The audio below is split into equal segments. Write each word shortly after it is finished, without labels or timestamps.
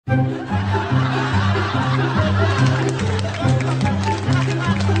Here's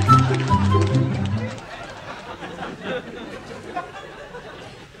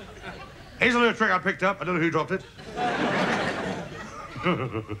a little trick I picked up. I don't know who dropped it.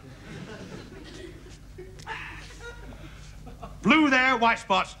 Blue there, white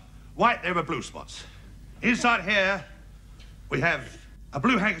spots. White there were blue spots. Inside here, we have a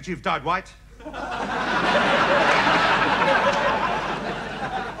blue handkerchief dyed white.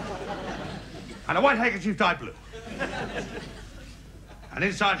 And a white handkerchief dyed blue. And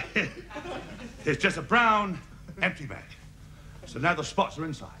inside here, there's just a brown, empty bag. So now the spots are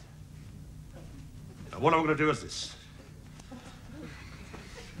inside. Now what I'm going to do is this.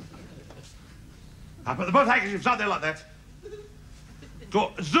 I put the both handkerchiefs out there like that.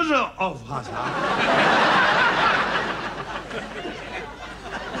 Go zuzzer of Hazard.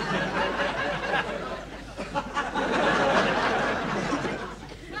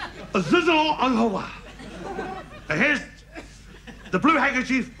 Zuzzer of Hawa. Now here's the blue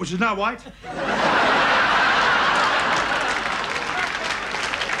handkerchief, which is now white.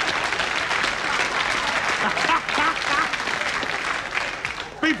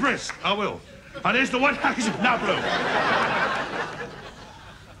 Be brisk, I will. And here's the white handkerchief, now blue.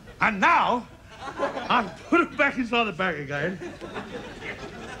 And now, I'll put it back inside the bag again.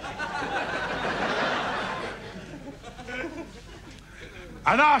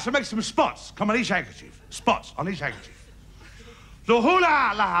 And now I shall make some spots come on each handkerchief. Spots on each handkerchief. So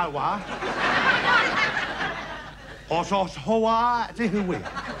hula la wa. Or so hoa te hui.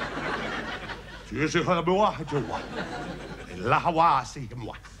 Tuesday hula joa. La hawa si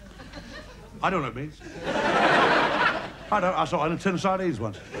moi. I don't know what it means. I don't. I saw it in tin sardines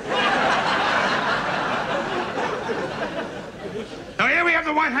once. Now here we have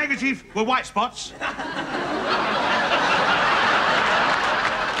the white handkerchief with white spots.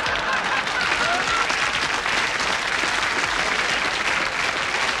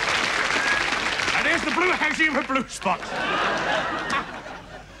 And here's the blue handkerchief with blue spots.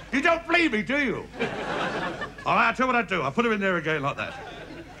 You don't believe me, do you? All right, I'll tell you what I do. I'll put them in there again like that.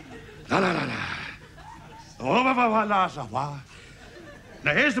 La la la la.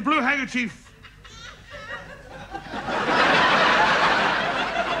 Now here's the blue handkerchief.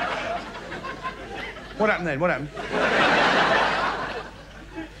 What happened then? What happened?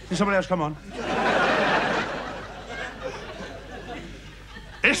 Did somebody else come on?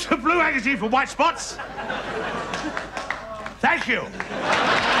 It's the blue handkerchief for white spots. Thank you.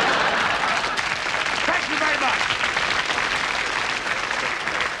 Thank you very much.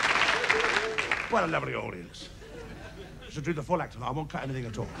 What a lovely audience. I should do the full act. I won't cut anything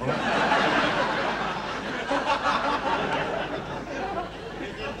at all. All right?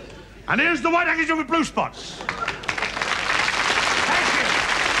 And here's the white handkerchief with blue spots. Thank you.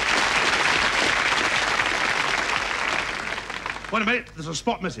 Wait a minute, there's a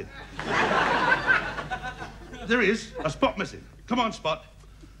spot missing. There is a spot missing. Come on, Spot.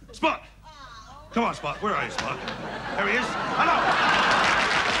 Spot! Come on, Spot. Where are you, Spot? There he is. Hello.